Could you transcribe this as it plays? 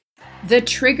The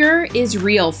trigger is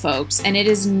real, folks, and it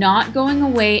is not going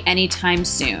away anytime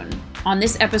soon. On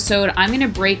this episode, I'm going to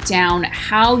break down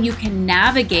how you can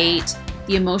navigate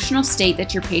the emotional state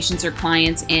that your patients or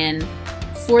clients in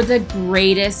for the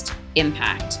greatest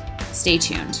impact. Stay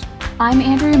tuned. I'm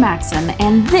Andrea Maxim,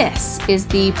 and this is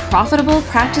the Profitable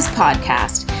Practice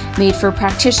Podcast, made for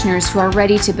practitioners who are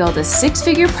ready to build a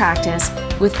six-figure practice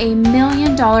with $1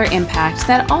 million impact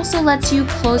that also lets you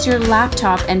close your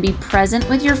laptop and be present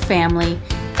with your family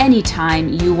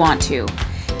anytime you want to.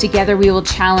 Together, we will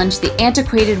challenge the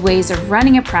antiquated ways of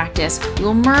running a practice. We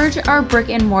will merge our brick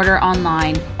and mortar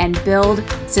online and build,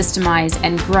 systemize,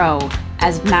 and grow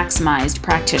as maximized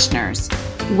practitioners.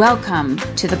 Welcome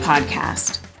to the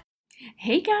podcast.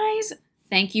 Hey guys,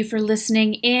 thank you for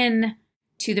listening in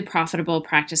to the Profitable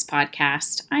Practice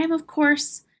Podcast. I am, of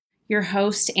course, your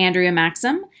host, Andrea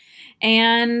Maxim,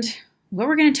 and what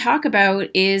we're going to talk about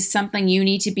is something you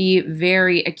need to be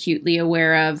very acutely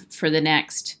aware of for the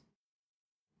next,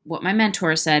 what my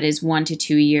mentor said is 1 to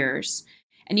 2 years.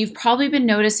 And you've probably been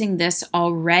noticing this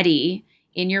already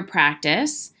in your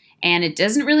practice, and it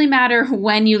doesn't really matter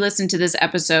when you listen to this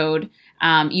episode.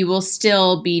 You will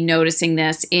still be noticing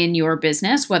this in your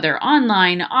business, whether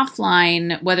online,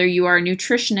 offline, whether you are a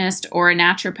nutritionist or a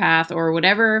naturopath or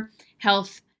whatever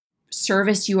health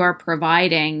service you are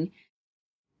providing.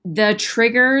 The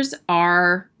triggers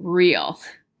are real.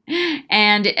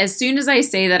 And as soon as I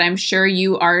say that, I'm sure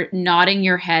you are nodding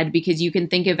your head because you can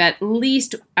think of at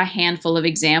least a handful of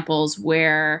examples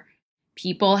where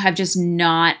people have just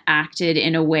not acted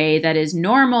in a way that is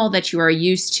normal, that you are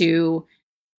used to,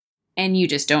 and you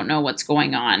just don't know what's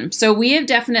going on. So we have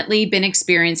definitely been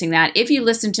experiencing that. If you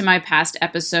listen to my past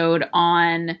episode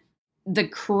on the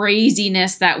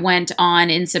craziness that went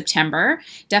on in September,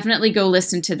 definitely go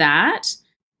listen to that.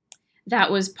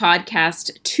 That was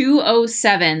podcast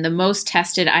 207, the most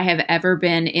tested I have ever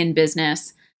been in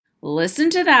business.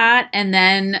 Listen to that and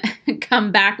then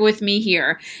come back with me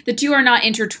here. The two are not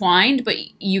intertwined, but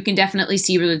you can definitely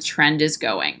see where the trend is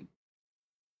going.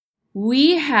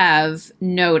 We have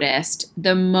noticed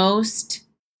the most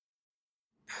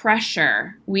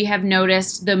pressure. We have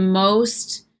noticed the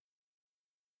most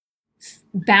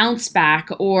bounce back,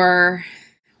 or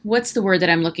what's the word that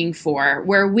I'm looking for,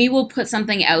 where we will put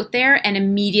something out there and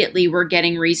immediately we're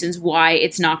getting reasons why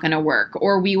it's not going to work,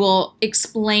 or we will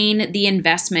explain the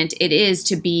investment it is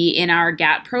to be in our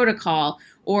GATT protocol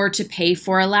or to pay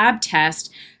for a lab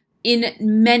test in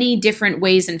many different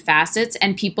ways and facets,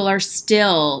 and people are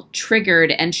still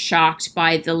triggered and shocked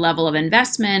by the level of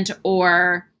investment,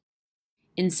 or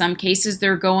in some cases,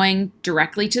 they're going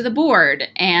directly to the board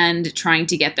and trying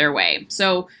to get their way.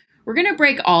 So we're going to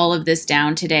break all of this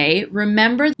down today.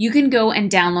 Remember, you can go and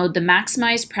download the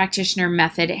Maximized Practitioner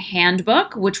Method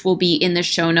Handbook, which will be in the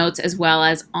show notes as well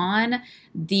as on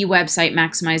the website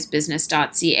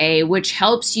maximizedbusiness.ca, which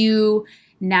helps you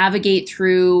navigate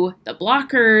through the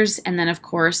blockers and then, of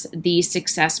course, the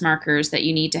success markers that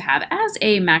you need to have as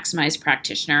a maximized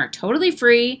practitioner. Totally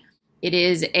free. It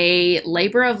is a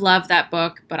labor of love, that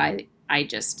book, but I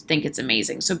just think it's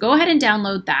amazing. So go ahead and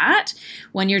download that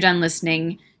when you're done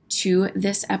listening to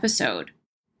this episode.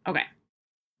 Okay.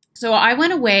 So I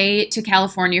went away to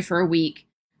California for a week.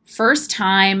 First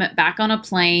time back on a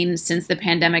plane since the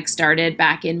pandemic started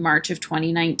back in March of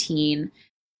 2019.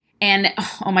 And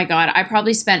oh my God, I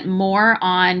probably spent more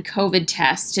on COVID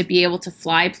tests to be able to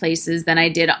fly places than I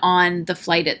did on the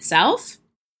flight itself.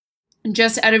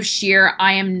 Just out of sheer,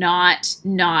 I am not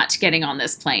getting on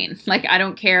this plane. Like, I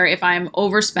don't care if I'm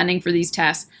overspending for these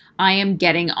tests. I am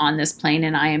getting on this plane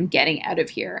and I am getting out of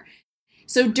here.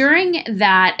 So during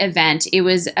that event, it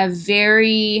was a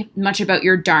very much about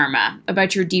your dharma,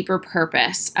 about your deeper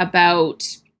purpose,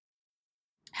 about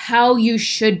how you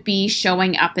should be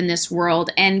showing up in this world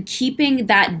and keeping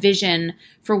that vision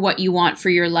for what you want for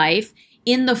your life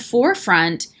in the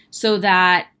forefront so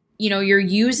that you're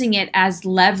using it as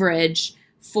leverage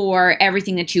for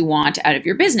everything that you want out of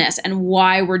your business and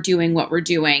why we're doing what we're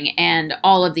doing and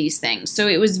all of these things. So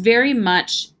it was very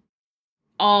much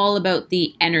all about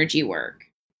the energy work.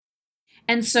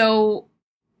 And so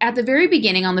at the very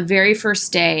beginning, on the very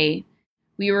first day,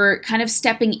 we were kind of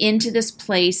stepping into this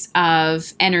place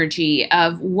of energy,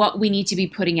 of what we need to be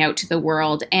putting out to the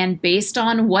world. And based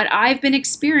on what I've been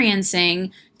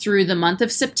experiencing through the month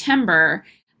of September,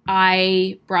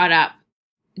 I brought up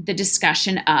the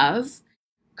discussion of,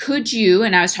 could you,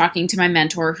 and I was talking to my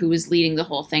mentor who was leading the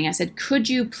whole thing, I said, could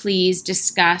you please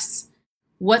discuss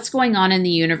what's going on in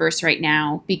the universe right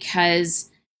now?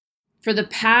 Because for the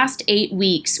past 8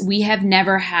 weeks, we have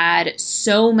never had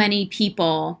so many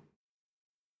people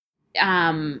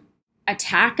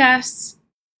attack us,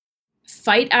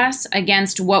 fight us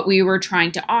against what we were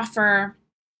trying to offer.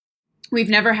 We've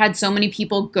never had so many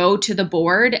people go to the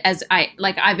board as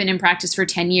I've been in practice for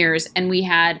 10 years, and we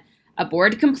had a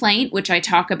board complaint, which I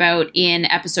talk about in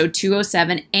episode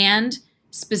 207 and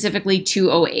specifically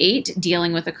 208,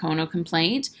 dealing with a Kono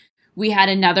complaint. We had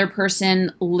another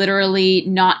person literally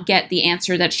not get the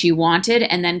answer that she wanted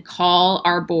and then call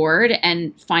our board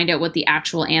and find out what the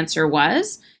actual answer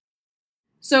was.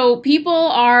 So people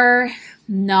are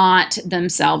not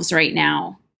themselves right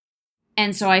now.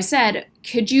 And so I said,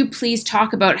 could you please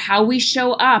talk about how we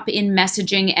show up in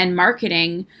messaging and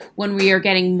marketing when we are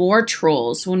getting more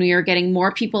trolls, when we are getting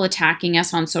more people attacking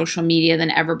us on social media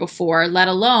than ever before, let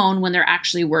alone when they're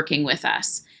actually working with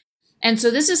us? And so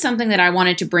this is something that I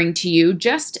wanted to bring to you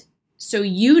just so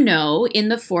you know in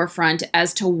the forefront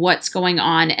as to what's going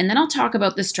on. And then I'll talk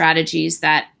about the strategies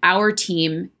that our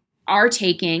team are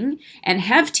taking and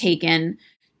have taken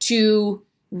to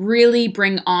really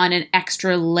bring on an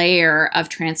extra layer of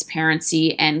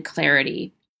transparency and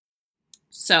clarity.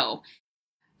 So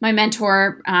my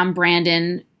mentor,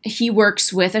 Brandon, he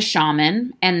works with a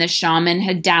shaman, and the shaman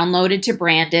had downloaded to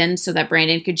Brandon so that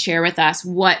Brandon could share with us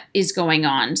what is going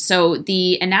on. So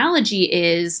the analogy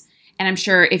is, and I'm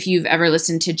sure if you've ever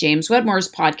listened to James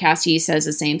Wedmore's podcast, he says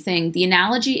the same thing. The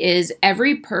analogy is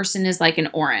every person is like an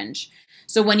orange.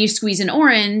 So when you squeeze an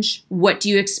orange, what do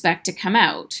you expect to come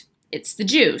out? It's the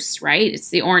juice, right? It's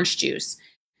the orange juice.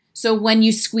 So when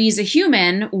you squeeze a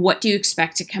human, what do you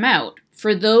expect to come out?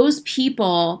 For those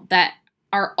people that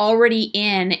are already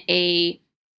in a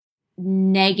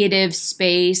negative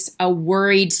space, a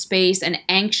worried space, an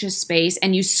anxious space,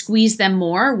 and you squeeze them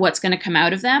more, what's going to come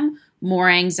out of them? More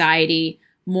anxiety,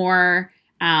 more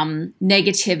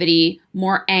negativity,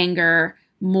 more anger,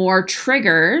 more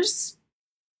triggers.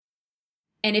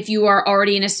 And if you are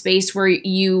already in a space where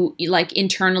you, like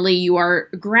internally, you are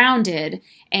grounded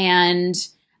and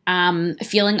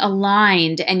feeling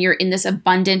aligned and you're in this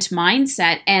abundant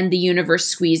mindset and the universe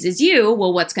squeezes you,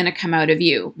 well, what's going to come out of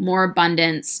you? More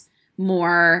abundance,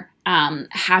 more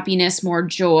happiness, more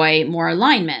joy, more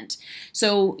alignment.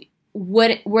 So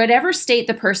whatever state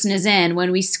the person is in,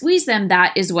 when we squeeze them,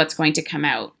 that is what's going to come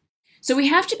out. So we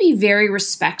have to be very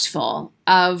respectful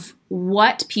of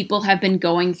what people have been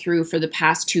going through for the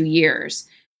past 2 years.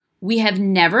 We have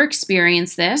never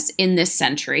experienced this in this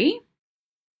century.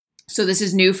 So this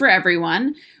is new for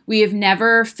everyone. We have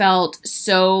never felt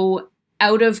so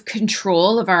out of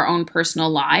control of our own personal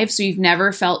lives. So we've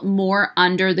never felt more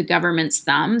under the government's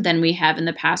thumb than we have in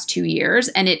the past 2 years.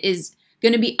 And it is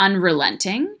going to be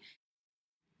unrelenting.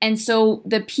 And so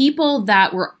the people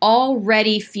that were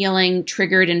already feeling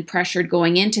triggered and pressured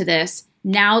going into this,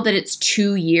 now that it's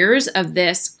 2 years of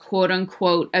this quote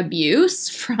unquote abuse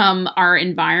from our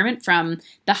environment, from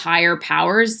the higher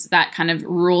powers that kind of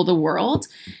rule the world,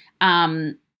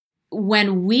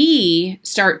 when we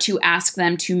start to ask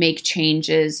them to make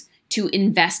changes, to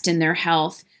invest in their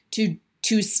health,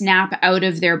 to snap out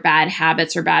of their bad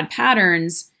habits or bad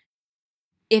patterns,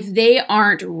 if they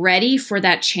aren't ready for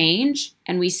that change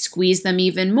and we squeeze them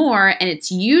even more, and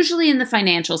it's usually in the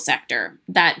financial sector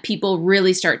that people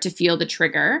really start to feel the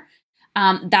trigger,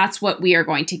 that's what we are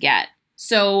going to get.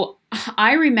 So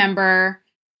I remember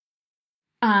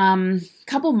a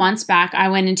couple months back, I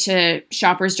went into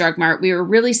Shoppers Drug Mart. We were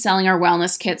really selling our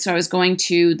wellness kit. So I was going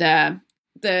to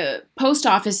the post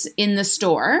office in the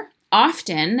store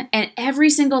often. And every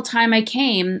single time I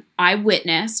came, I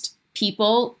witnessed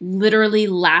people literally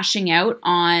lashing out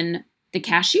on the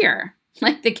cashier.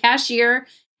 Like the cashier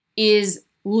is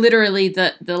literally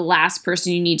the last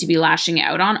person you need to be lashing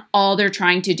out on. All they're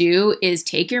trying to do is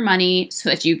take your money so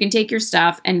that you can take your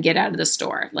stuff and get out of the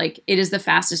store. Like it is the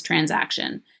fastest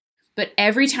transaction. But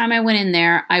every time I went in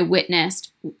there, I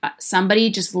witnessed somebody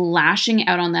just lashing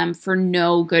out on them for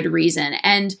no good reason.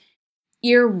 And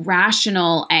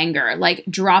irrational anger, like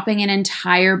dropping an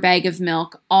entire bag of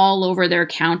milk all over their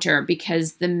counter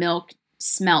because the milk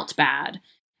smelt bad,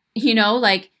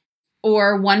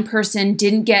 or one person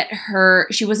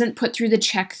she wasn't put through the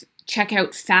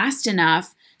checkout fast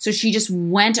enough. So she just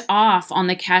went off on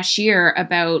the cashier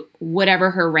about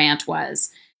whatever her rant was.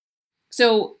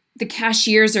 So the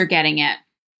cashiers are getting it.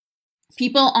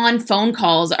 People on phone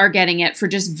calls are getting it for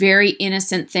just very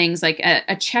innocent things like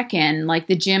a check-in, like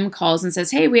the gym calls and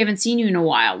says, hey, we haven't seen you in a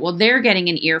while. Well, they're getting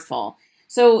an earful.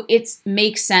 So it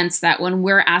makes sense that when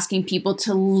we're asking people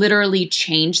to literally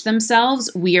change themselves,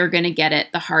 we are going to get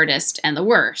it the hardest and the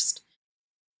worst.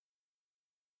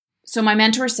 So my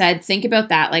mentor said, think about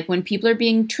that. Like when people are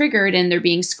being triggered and they're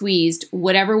being squeezed,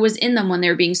 whatever was in them when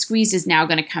they're being squeezed is now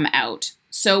going to come out.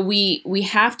 So we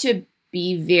have to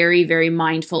be very, very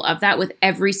mindful of that with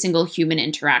every single human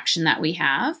interaction that we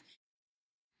have.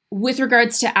 With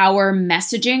regards to our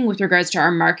messaging, with regards to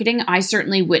our marketing, I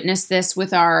certainly witnessed this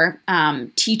with our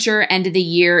teacher end of the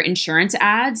year insurance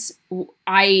ads.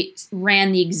 I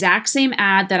ran the exact same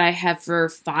ad that I have for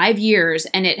 5 years,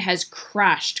 and it has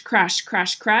crushed.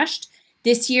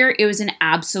 This year, it was an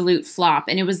absolute flop.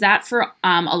 And it was that for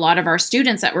a lot of our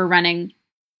students that were running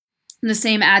the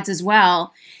same ads as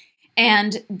well.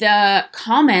 And the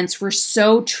comments were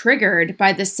so triggered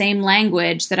by the same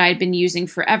language that I'd been using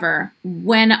forever.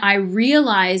 When I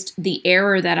realized the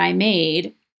error that I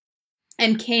made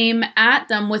and came at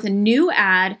them with a new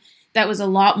ad that was a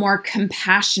lot more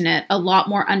compassionate, a lot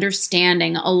more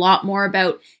understanding, a lot more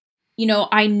about,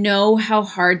 I know how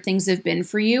hard things have been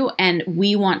for you, and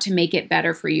we want to make it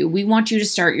better for you. We want you to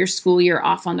start your school year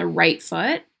off on the right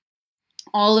foot.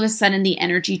 All of a sudden the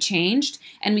energy changed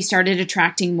and we started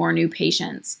attracting more new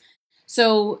patients.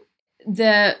 So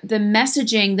the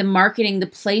messaging, the marketing, the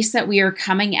place that we are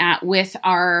coming at with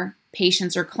our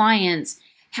patients or clients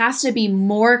has to be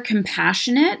more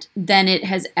compassionate than it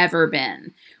has ever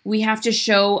been. We have to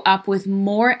show up with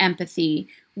more empathy,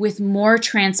 with more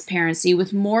transparency,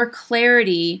 with more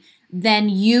clarity than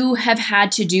you have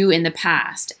had to do in the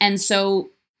past. And so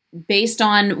based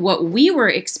on what we were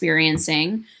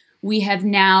experiencing, we have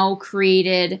now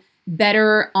created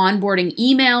better onboarding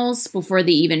emails before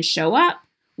they even show up.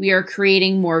 We are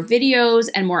creating more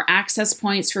videos and more access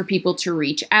points for people to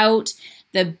reach out.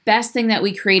 The best thing that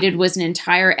we created was an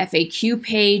entire FAQ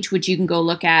page, which you can go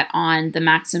look at on the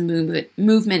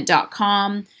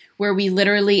MaximumMovement.com, where we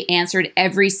literally answered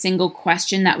every single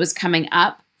question that was coming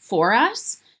up for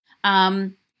us.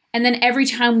 And then every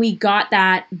time we got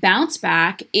that bounce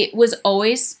back, it was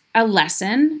always a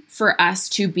lesson for us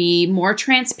to be more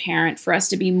transparent, for us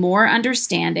to be more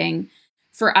understanding,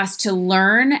 for us to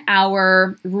learn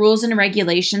our rules and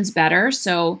regulations better.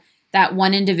 So that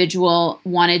one individual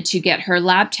wanted to get her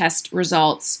lab test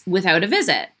results without a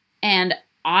visit. And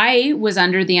I was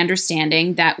under the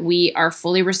understanding that we are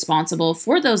fully responsible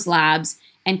for those labs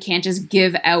and can't just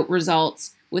give out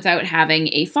results without having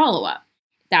a follow-up.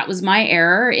 That was my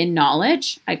error in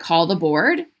knowledge. I called the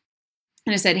board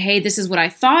and I said, hey, this is what I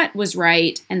thought was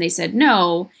right. And they said,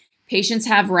 no, patients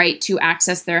have right to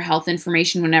access their health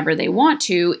information whenever they want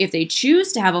to. If they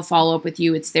choose to have a follow-up with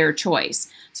you, it's their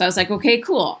choice. So I was like, okay,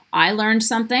 cool. I learned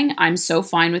something. I'm so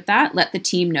fine with that. Let the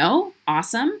team know.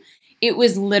 Awesome. It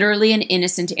was literally an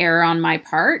innocent error on my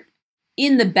part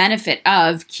in the benefit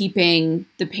of keeping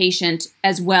the patient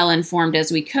as well informed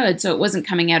as we could. So it wasn't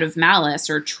coming out of malice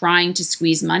or trying to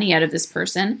squeeze money out of this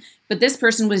person, but this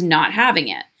person was not having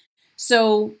it.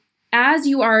 So as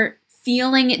you are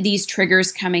feeling these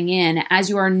triggers coming in, as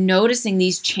you are noticing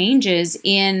these changes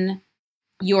in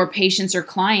your patients or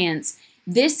clients,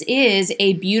 this is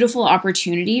a beautiful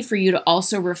opportunity for you to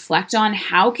also reflect on,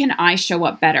 how can I show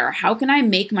up better? How can I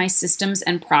make my systems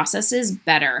and processes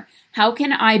better? How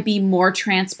can I be more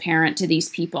transparent to these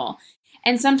people?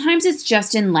 And sometimes it's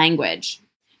just in language.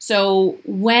 So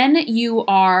when you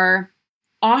are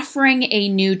offering a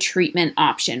new treatment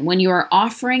option, when you are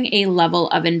offering a level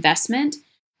of investment,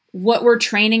 what we're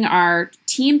training our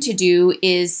team to do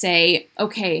is say,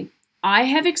 okay, I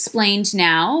have explained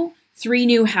now 3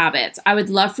 new habits. I would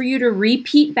love for you to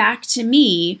repeat back to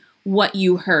me what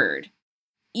you heard.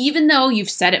 Even though you've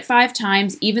said it 5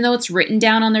 times, even though it's written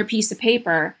down on their piece of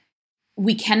paper,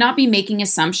 we cannot be making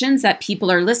assumptions that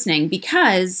people are listening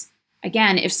because,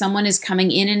 again, if someone is coming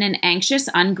in an anxious,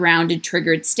 ungrounded,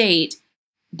 triggered state,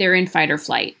 they're in fight or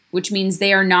flight, which means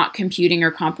they are not computing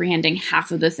or comprehending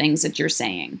half of the things that you're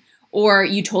saying. Or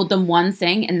you told them one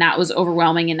thing and that was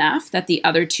overwhelming enough that the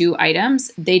other 2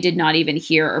 items they did not even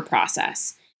hear or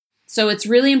process. So it's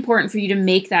really important for you to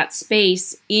make that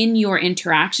space in your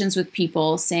interactions with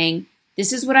people saying,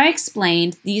 this is what I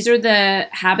explained. These are the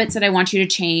habits that I want you to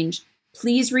change.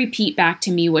 Please repeat back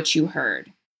to me what you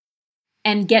heard.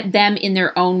 And get them in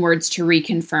their own words to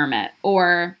reconfirm it.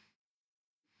 Or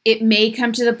it may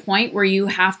come to the point where you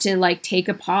have to take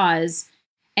a pause.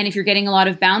 And if you're getting a lot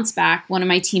of bounce back, one of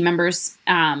my team members,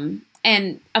 and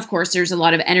of course, there's a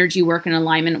lot of energy work and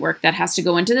alignment work that has to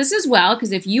go into this as well,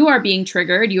 because if you are being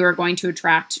triggered, you are going to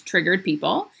attract triggered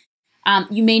people.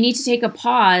 You may need to take a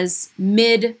pause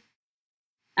mid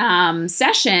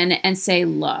session and say,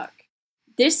 look,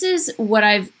 this is what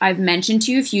I've mentioned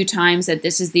to you a few times, that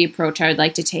this is the approach I would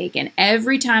like to take. And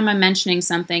every time I'm mentioning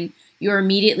something, you're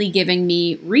immediately giving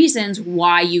me reasons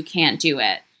why you can't do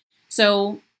it.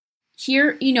 So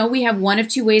here, we have one of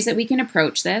 2 ways that we can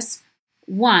approach this.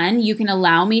 One, you can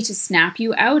allow me to snap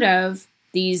you out of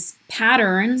these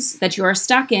patterns that you are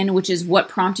stuck in, which is what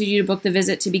prompted you to book the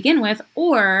visit to begin with,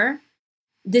 or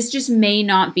this just may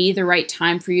not be the right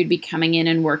time for you to be coming in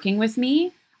and working with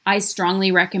me. I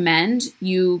strongly recommend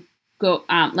you go,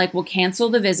 we'll cancel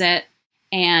the visit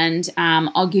and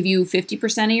I'll give you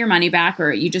 50% of your money back,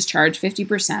 or you just charge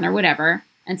 50% or whatever,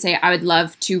 and say, I would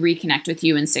love to reconnect with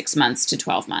you in 6 months to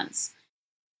 12 months.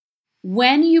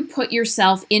 When you put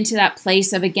yourself into that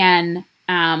place of, again,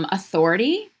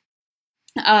 authority,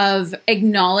 of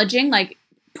acknowledging, like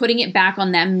putting it back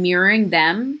on them, mirroring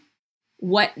them,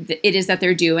 what it is that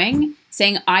they're doing,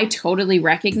 saying, I totally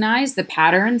recognize the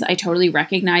patterns. I totally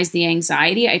recognize the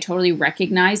anxiety. I totally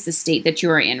recognize the state that you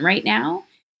are in right now.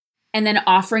 And then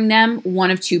offering them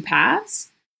one of two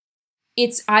paths.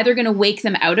 It's either going to wake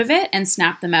them out of it and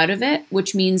snap them out of it,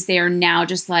 which means they are now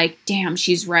just like, damn,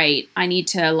 she's right. I need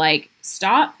to like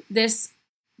stop this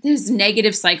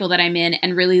negative cycle that I'm in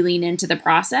and really lean into the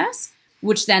process,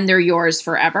 which then they're yours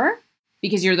forever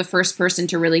because you're the first person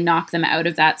to really knock them out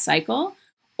of that cycle.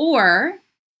 Or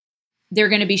they're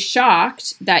going to be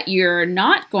shocked that you're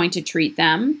not going to treat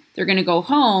them. They're going to go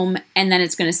home and then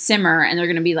it's going to simmer and they're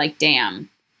going to be like, damn,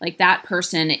 like that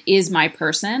person is my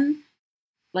person.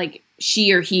 Like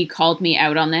she or he called me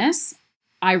out on this.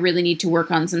 I really need to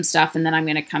work on some stuff and then I'm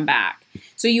going to come back.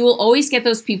 So you will always get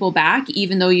those people back,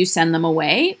 even though you send them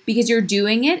away, because you're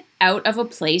doing it out of a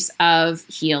place of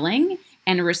healing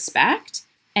and respect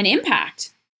and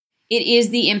impact. It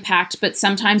is the impact, but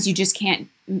sometimes you just can't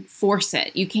force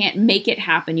it. You can't make it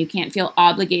happen. You can't feel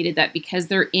obligated that because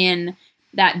they're in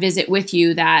that visit with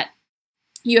you that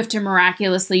you have to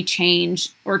miraculously change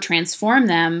or transform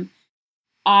them.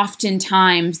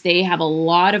 Oftentimes they have a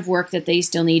lot of work that they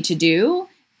still need to do,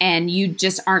 and you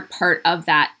just aren't part of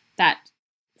that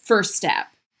first step.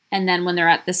 And then when they're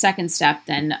at the second step,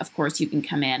 then of course you can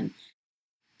come in.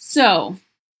 So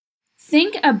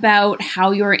think about how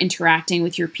you're interacting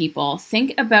with your people.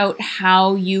 Think about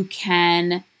how you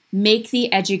can make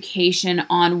the education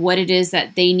on what it is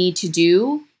that they need to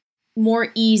do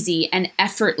more easy and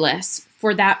effortless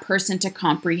for that person to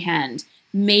comprehend.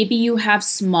 Maybe you have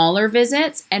smaller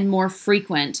visits and more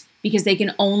frequent because they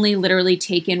can only literally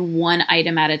take in one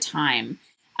item at a time.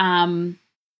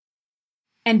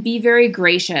 And be very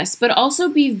gracious, but also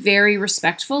be very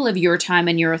respectful of your time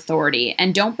and your authority.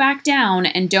 And don't back down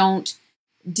and don't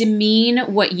demean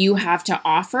what you have to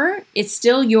offer. It's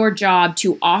still your job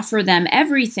to offer them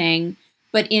everything,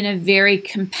 but in a very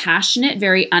compassionate,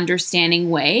 very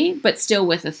understanding way, but still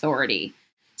with authority.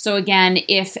 So again,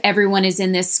 if everyone is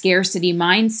in this scarcity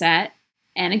mindset,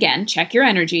 and again, check your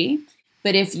energy,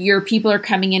 but if your people are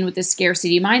coming in with this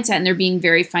scarcity mindset and they're being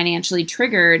very financially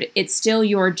triggered, it's still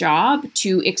your job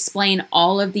to explain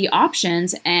all of the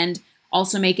options and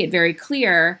also make it very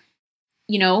clear,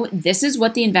 you know, this is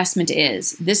what the investment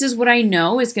is. This is what I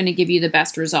know is going to give you the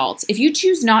best results. If you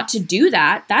choose not to do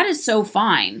that, that is so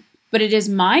fine. But it is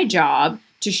my job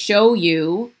to show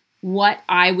you what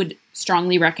I would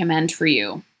strongly recommend for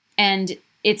you. And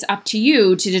it's up to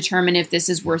you to determine if this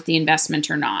is worth the investment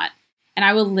or not. And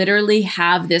I will literally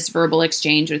have this verbal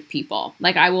exchange with people.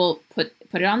 Like I will put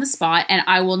it on the spot, and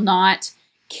I will not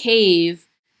cave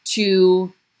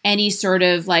to any sort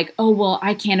of like, oh, well,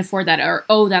 I can't afford that, or,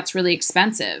 oh, that's really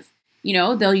expensive. You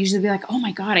know, they'll usually be like, oh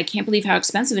my God, I can't believe how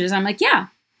expensive it is. I'm like, yeah,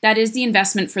 that is the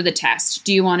investment for the test.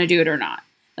 Do you want to do it or not?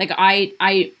 Like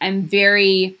I am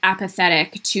very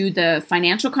apathetic to the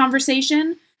financial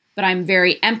conversation, but I'm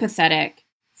very empathetic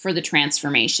for the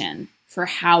transformation, for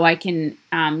how I can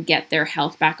get their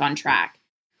health back on track.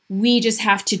 We just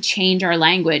have to change our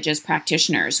language as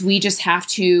practitioners. We just have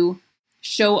to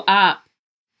show up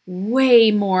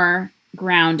way more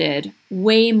grounded,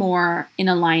 way more in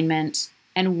alignment,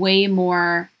 and way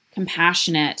more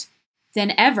compassionate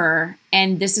than ever.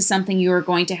 And this is something you are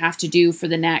going to have to do for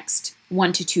the next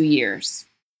 1 to 2 years.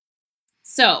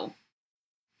 So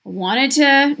I wanted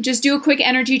to just do a quick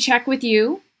energy check with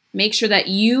you. Make sure that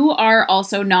you are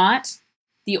also not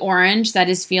the orange that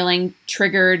is feeling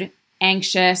triggered,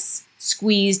 anxious,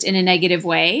 squeezed in a negative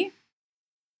way.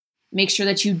 Make sure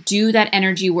that you do that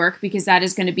energy work, because that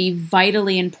is going to be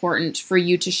vitally important for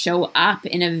you to show up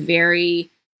in a very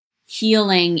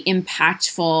healing,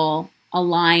 impactful,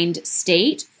 aligned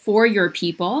state for your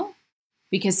people.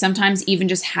 Because sometimes even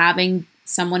just having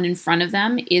someone in front of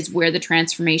them is where the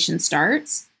transformation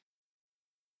starts.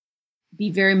 Be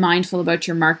very mindful about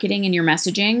your marketing and your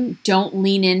messaging. Don't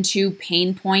lean into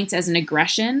pain points as an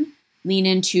aggression. Lean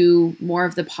into more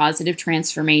of the positive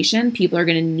transformation. People are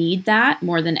going to need that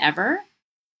more than ever.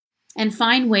 And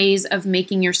find ways of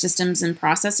making your systems and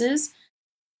processes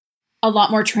a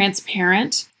lot more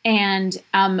transparent and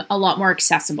a lot more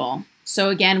accessible. So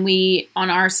again, on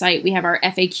our site, we have our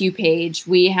FAQ page.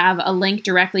 We have a link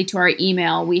directly to our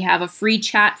email. We have a free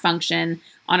chat function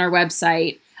on our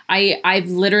website. I've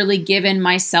literally given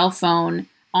my cell phone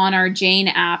on our Jane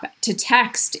app to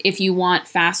text if you want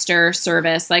faster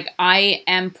service. Like, I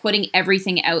am putting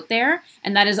everything out there,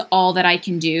 and that is all that I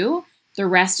can do. The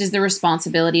rest is the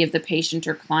responsibility of the patient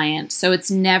or client. So it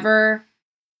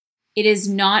is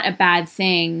not a bad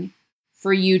thing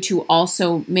for you to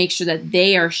also make sure that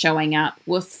they are showing up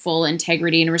with full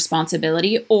integrity and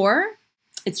responsibility, or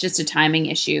it's just a timing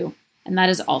issue, and that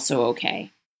is also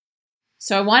okay.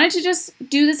 So I wanted to just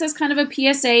do this as kind of a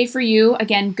PSA for you.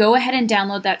 Again, go ahead and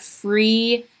download that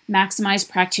free Maximized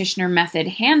Practitioner Method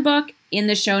handbook in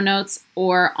the show notes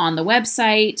or on the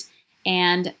website.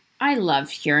 And I love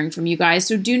hearing from you guys,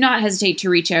 so do not hesitate to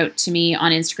reach out to me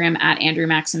on Instagram at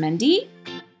AndreaMaximMD.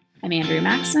 I'm Andrea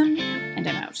Maxim, and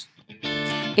I'm out.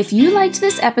 If you liked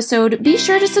this episode, be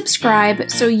sure to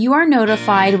subscribe so you are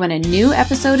notified when a new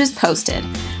episode is posted.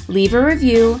 Leave a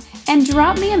review and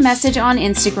drop me a message on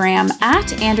Instagram at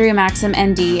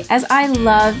AndreaMaximMD, as I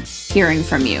love hearing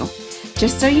from you.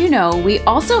 Just so you know, we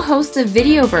also host the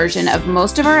video version of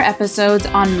most of our episodes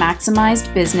on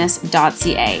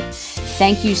MaximizedBusiness.ca.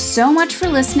 Thank you so much for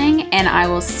listening, and I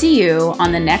will see you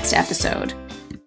on the next episode.